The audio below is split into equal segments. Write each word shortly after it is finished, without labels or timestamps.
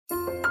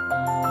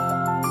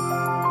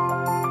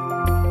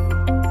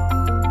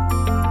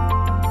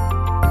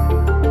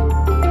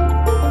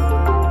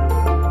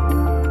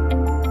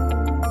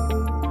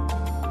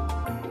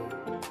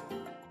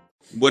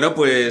Bueno,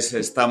 pues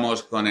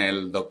estamos con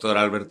el doctor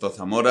Alberto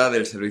Zamora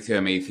del Servicio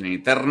de Medicina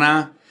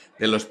Interna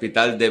del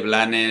Hospital de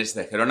Blanes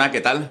de Gerona.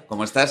 ¿Qué tal?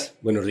 ¿Cómo estás?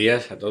 Buenos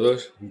días a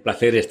todos. Un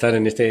placer estar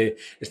en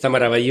esta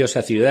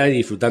maravillosa ciudad y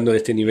disfrutando de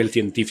este nivel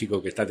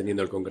científico que está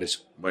teniendo el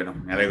Congreso. Bueno,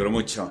 me alegro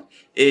mucho.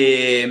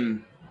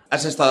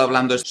 Has estado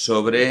hablando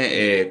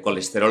sobre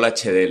colesterol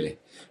HDL.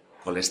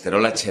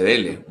 Colesterol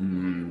HDL.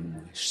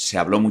 Se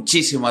habló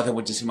muchísimo, hace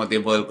muchísimo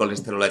tiempo del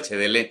colesterol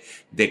HDL.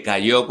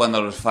 Decayó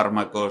cuando los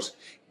fármacos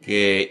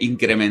que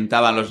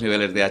incrementaban los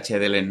niveles de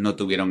HDL no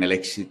tuvieron el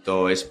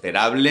éxito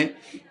esperable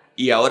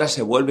y ahora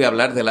se vuelve a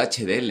hablar del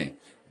HDL.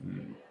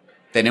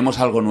 ¿Tenemos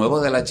algo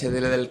nuevo del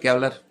HDL del que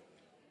hablar?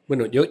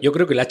 Bueno, yo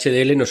creo que el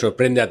HDL nos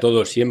sorprende a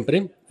todos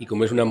siempre y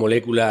como es una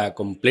molécula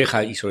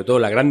compleja y sobre todo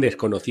la gran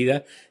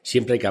desconocida,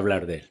 siempre hay que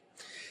hablar de él.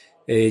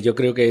 Yo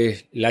creo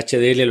que el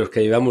HDL, los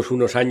que llevamos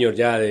unos años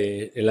ya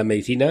en la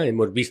medicina,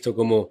 hemos visto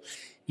cómo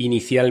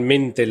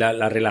inicialmente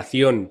la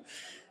relación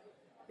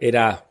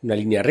era una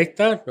línea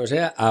recta, o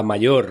sea, a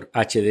mayor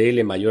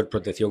HDL, mayor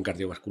protección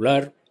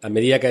cardiovascular. A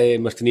medida que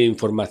hemos tenido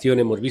información,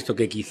 hemos visto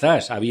que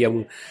quizás había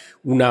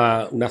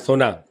una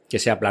zona que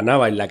se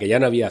aplanaba en la que ya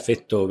no había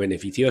efecto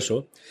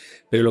beneficioso,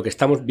 pero lo que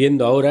estamos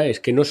viendo ahora es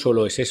que no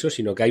solo es eso,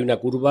 sino que hay una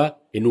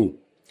curva en U,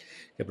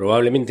 que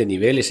probablemente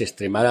niveles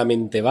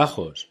extremadamente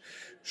bajos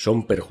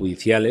son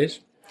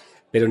perjudiciales,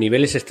 pero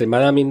niveles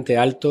extremadamente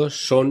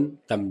altos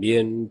son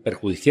también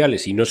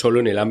perjudiciales, y no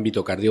solo en el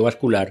ámbito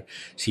cardiovascular,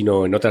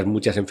 sino en otras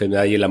muchas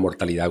enfermedades y en la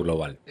mortalidad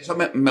global. Eso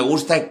me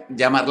gusta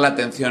llamar la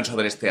atención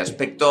sobre este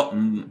aspecto.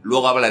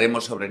 Luego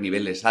hablaremos sobre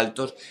niveles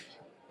altos,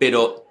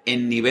 pero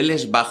en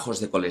niveles bajos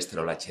de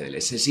colesterol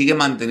HDL, ¿se sigue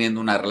manteniendo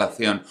una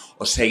relación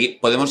o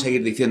podemos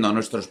seguir diciendo a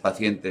nuestros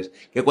pacientes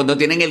que cuando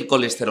tienen el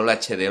colesterol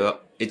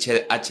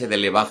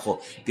HDL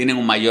bajo tienen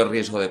un mayor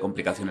riesgo de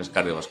complicaciones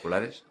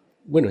cardiovasculares?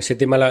 Bueno, ese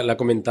tema lo ha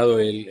comentado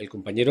el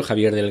compañero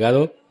Javier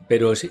Delgado,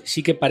 pero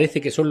sí que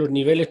parece que son los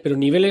niveles, pero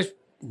niveles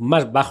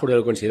más bajos de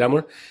lo que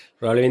consideramos.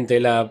 Probablemente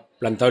él ha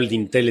plantado el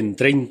dintel en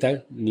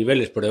 30,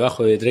 niveles por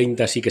debajo de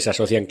 30 sí que se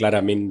asocian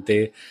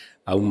claramente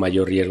a un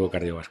mayor riesgo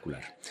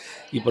cardiovascular.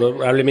 Y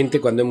probablemente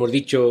cuando hemos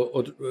dicho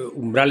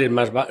umbrales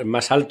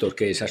más altos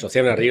que se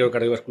asocian a riesgo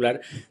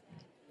cardiovascular,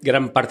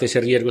 gran parte de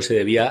ese riesgo se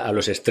debía a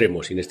los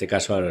extremos, y en este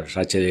caso a los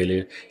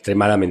HDL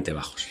extremadamente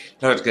bajos.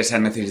 Claro, es que se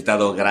han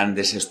necesitado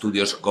grandes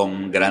estudios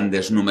con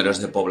grandes números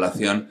de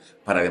población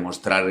para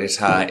demostrar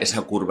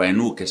esa curva en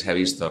U que se ha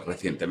visto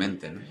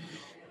recientemente, ¿no?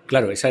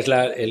 Claro, esa es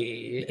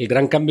el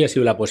gran cambio, ha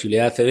sido la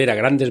posibilidad de acceder a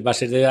grandes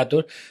bases de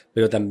datos,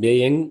 pero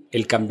también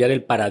el cambiar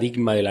el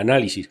paradigma del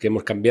análisis, que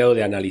hemos cambiado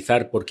de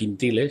analizar por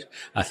quintiles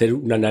a hacer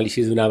un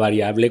análisis de una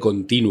variable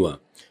continua,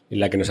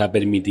 en la que nos ha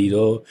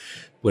permitido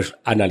pues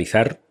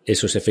analizar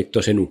esos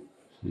efectos en U.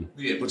 Muy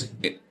bien, pues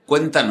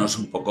cuéntanos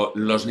un poco.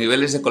 Los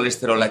niveles de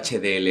colesterol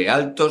HDL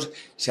altos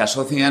se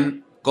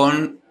asocian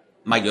con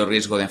mayor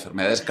riesgo de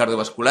enfermedades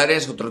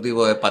cardiovasculares, otro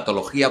tipo de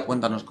patología.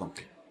 Cuéntanos con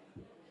qué.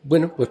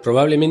 Bueno, pues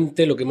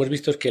probablemente lo que hemos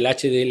visto es que el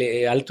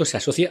HDL alto se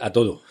asocia a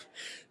todo,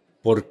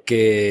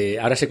 porque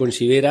ahora se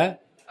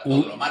considera a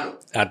todo lo malo.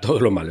 A todo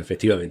lo malo,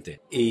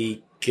 efectivamente.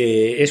 Y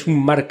que es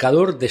un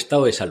marcador de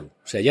estado de salud.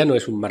 O sea, ya no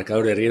es un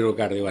marcador de riesgo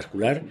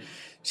cardiovascular,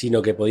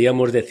 sino que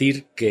podríamos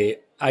decir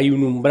que hay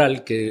un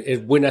umbral que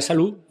es buena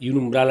salud y un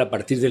umbral a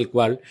partir del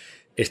cual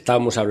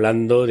estamos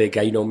hablando de que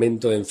hay un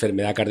aumento de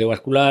enfermedad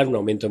cardiovascular, un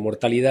aumento de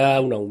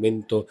mortalidad, un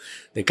aumento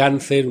de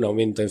cáncer, un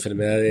aumento de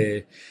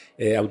enfermedades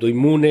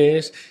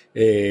autoinmunes,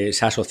 se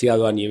ha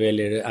asociado a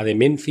nivel a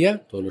demencia,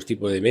 todos los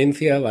tipos de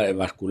demencia,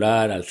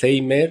 vascular,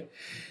 Alzheimer,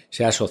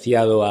 se ha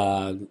asociado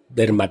a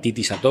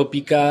dermatitis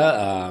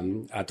atópica, a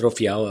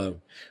atrofia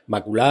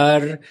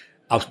macular,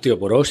 a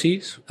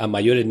osteoporosis, a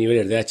mayores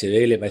niveles de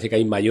HDL, parece que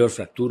hay mayor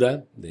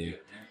fractura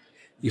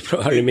y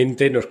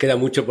probablemente nos queda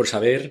mucho por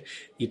saber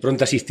y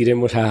pronto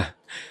asistiremos a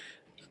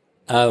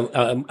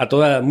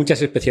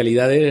muchas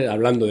especialidades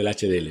hablando del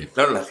HDL.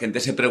 Claro, la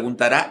gente se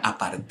preguntará a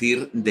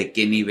partir de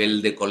qué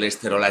nivel de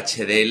colesterol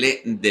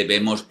HDL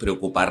debemos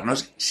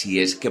preocuparnos,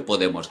 si es que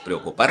podemos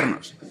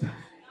preocuparnos.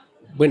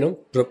 Bueno,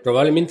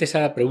 probablemente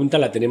esa pregunta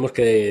la tenemos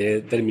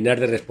que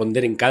terminar de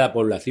responder en cada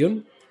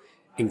población,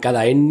 en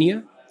cada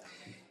etnia,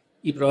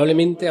 y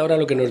probablemente ahora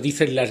lo que nos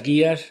dicen las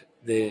guías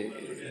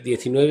de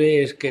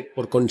 19 es que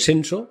por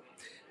consenso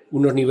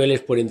unos niveles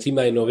por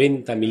encima de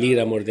 90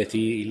 miligramos de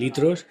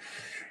decilitros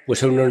pues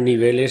son unos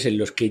niveles en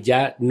los que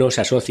ya no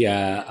se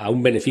asocia a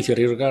un beneficio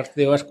de riesgo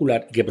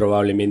cardiovascular y que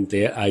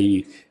probablemente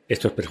hay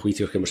estos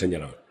perjuicios que hemos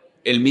señalado.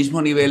 ¿El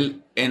mismo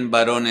nivel en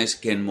varones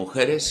que en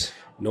mujeres?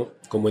 No,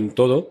 como en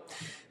todo,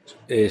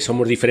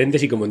 somos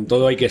diferentes y como en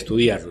todo hay que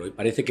estudiarlo. Y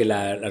parece que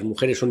las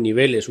mujeres son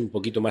niveles un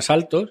poquito más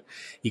altos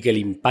y que el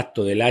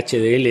impacto del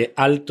HDL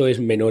alto es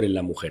menor en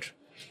la mujer.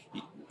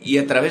 ¿Y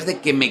a través de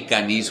qué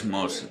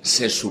mecanismos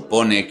se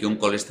supone que un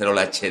colesterol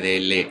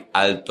HDL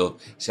alto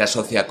se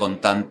asocia con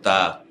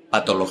tanta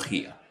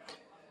patología?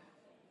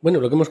 Bueno,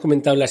 lo que hemos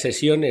comentado en la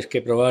sesión es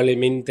que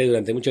probablemente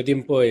durante mucho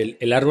tiempo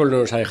el árbol no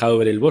nos ha dejado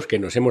ver el bosque.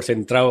 Nos hemos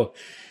centrado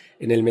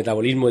en el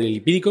metabolismo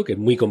lipídico, que es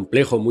muy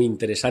complejo, muy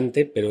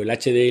interesante, pero el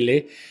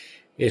HDL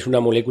es una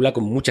molécula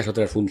con muchas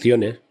otras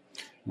funciones,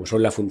 como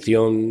son la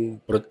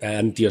función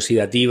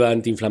antioxidativa,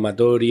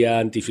 antiinflamatoria,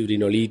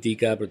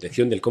 antifibrinolítica,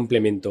 protección del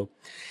complemento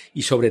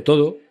y sobre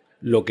todo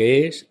lo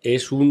que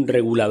es un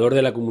regulador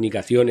de la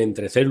comunicación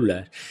entre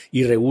células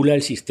y regula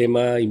el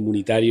sistema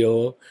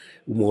inmunitario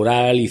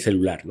humoral y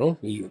celular, ¿no?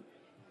 Y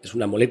es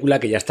una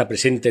molécula que ya está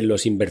presente en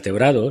los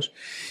invertebrados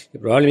y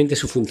probablemente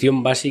su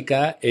función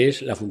básica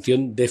es la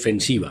función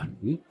defensiva.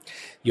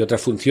 Y otras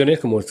funciones,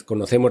 como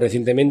conocemos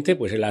recientemente,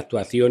 pues es la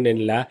actuación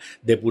en la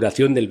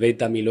depuración del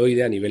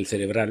beta-amiloide a nivel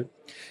cerebral.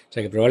 O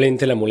sea que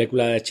probablemente la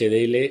molécula de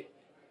HDL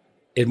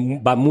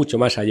va mucho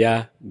más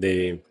allá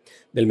del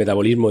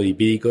metabolismo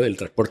lipídico, del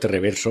transporte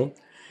reverso,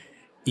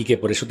 y que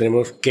por eso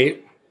tenemos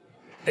que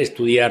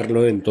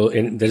estudiarlo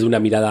desde una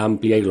mirada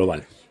amplia y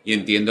global. Y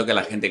entiendo que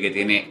la gente que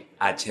tiene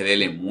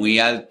HDL muy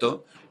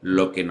alto,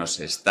 lo que nos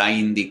está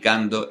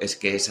indicando es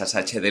que esas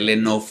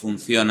HDL no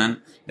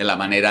funcionan de la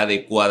manera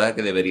adecuada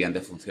que deberían de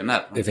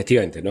funcionar, ¿no?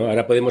 Efectivamente, ¿no?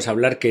 Ahora podemos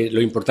hablar que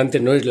lo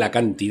importante no es la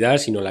cantidad,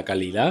 sino la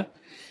calidad,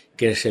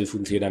 que es el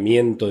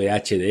funcionamiento de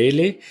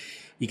HDL,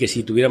 y que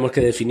si tuviéramos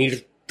que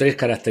definir 3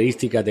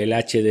 características del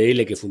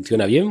HDL que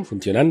funciona bien,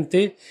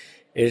 funcionante,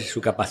 es su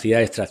capacidad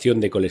de extracción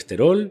de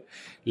colesterol,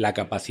 la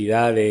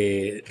capacidad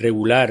de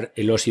regular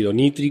el óxido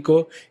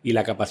nítrico y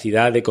la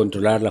capacidad de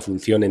controlar la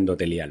función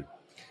endotelial.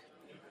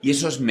 ¿Y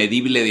eso es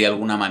medible de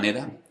alguna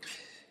manera?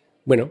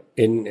 Bueno,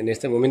 en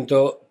este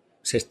momento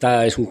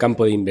es un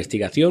campo de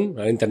investigación.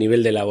 A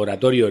nivel de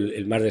laboratorio,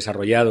 el más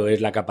desarrollado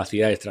es la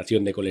capacidad de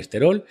extracción de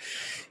colesterol.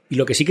 Y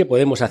lo que sí que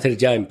podemos hacer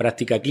ya en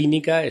práctica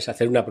clínica es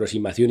hacer una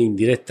aproximación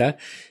indirecta,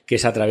 que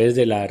es a través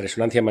de la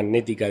resonancia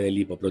magnética de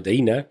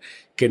lipoproteínas,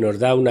 que nos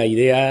da una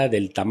idea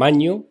del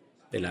tamaño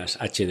de las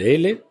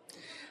HDL.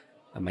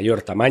 A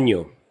mayor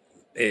tamaño,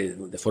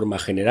 de forma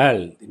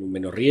general, tiene un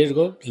menor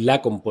riesgo,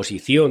 la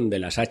composición de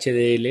las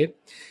HDL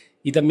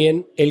y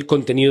también el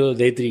contenido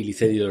de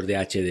triglicéridos de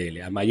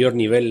HDL. A mayor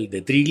nivel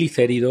de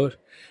triglicéridos,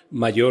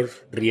 mayor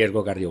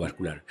riesgo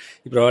cardiovascular.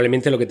 Y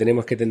probablemente lo que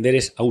tenemos que tender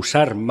es a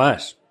usar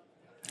más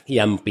y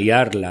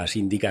ampliar las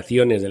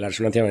indicaciones de la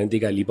resonancia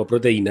magnética de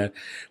lipoproteínas,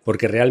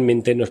 porque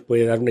realmente nos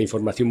puede dar una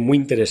información muy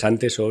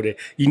interesante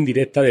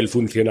indirecta del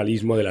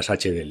funcionalismo de las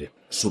HDL.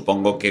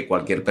 Supongo que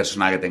cualquier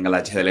persona que tenga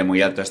el HDL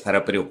muy alto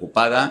estará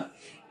preocupada.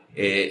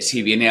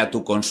 Si viene a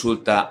tu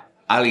consulta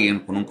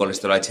alguien con un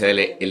colesterol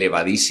HDL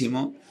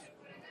elevadísimo,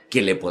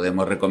 ¿qué le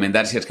podemos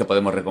recomendar, si es que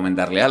podemos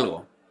recomendarle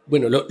algo?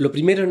 Bueno, lo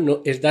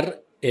primero es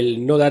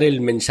no dar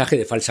el mensaje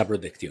de falsa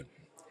protección.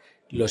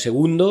 Lo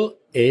segundo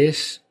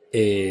es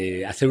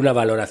hacer una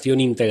valoración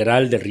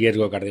integral de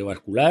riesgo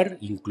cardiovascular,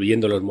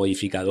 incluyendo los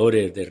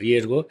modificadores de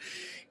riesgo,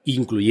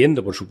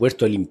 incluyendo, por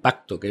supuesto, el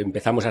impacto que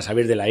empezamos a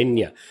saber de la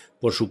etnia,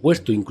 por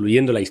supuesto,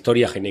 incluyendo la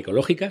historia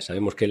ginecológica.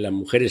 Sabemos que en las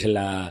mujeres en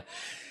la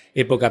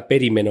época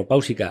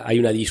perimenopáusica hay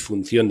una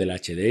disfunción del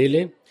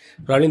HDL.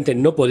 Probablemente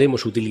no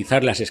podemos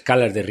utilizar las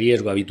escalas de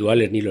riesgo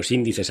habituales ni los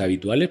índices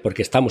habituales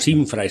porque estamos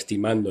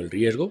infraestimando el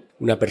riesgo.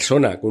 Una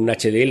persona con un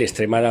HDL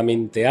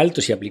extremadamente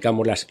alto, si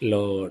aplicamos las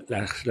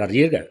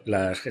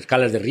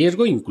escalas de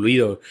riesgo,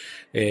 incluido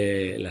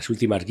las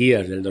últimas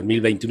guías del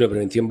 2021 de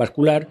prevención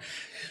vascular,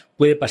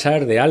 puede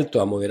pasar de alto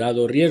a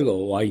moderado riesgo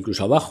o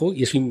incluso a bajo,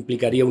 y eso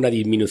implicaría una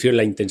disminución en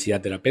la intensidad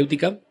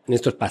terapéutica. En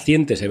estos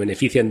pacientes se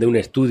benefician de un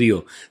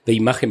estudio de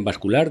imagen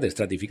vascular, de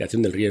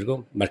estratificación del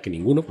riesgo, más que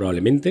ninguno,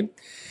 probablemente.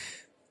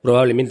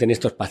 Probablemente en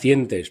estos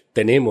pacientes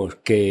tenemos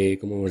que,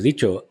 como hemos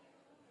dicho,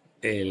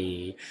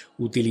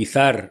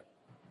 utilizar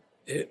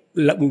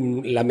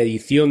la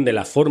medición de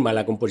la forma,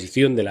 la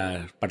composición de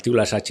las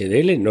partículas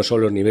HDL, no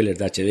solo los niveles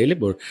de HDL,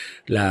 por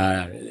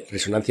la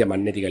resonancia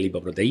magnética de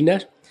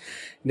lipoproteínas.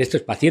 En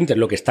estos pacientes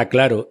lo que está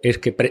claro es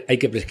que hay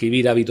que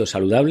prescribir hábitos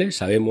saludables.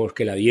 Sabemos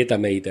que la dieta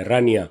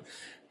mediterránea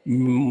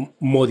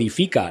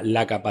modifica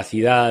la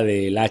capacidad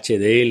del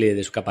HDL,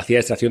 de su capacidad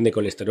de extracción de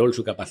colesterol,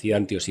 su capacidad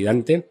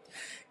antioxidante,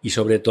 y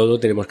sobre todo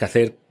tenemos que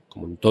hacer,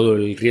 como en todo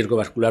el riesgo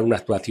vascular, una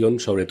actuación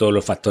sobre todos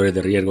los factores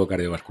de riesgo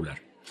cardiovascular.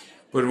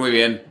 Pues muy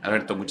bien,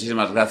 Alberto,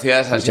 muchísimas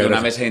gracias. Ha sido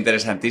una mesa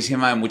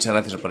interesantísima y muchas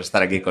gracias por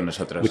estar aquí con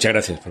nosotros. Muchas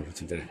gracias por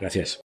tu interés.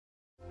 Gracias.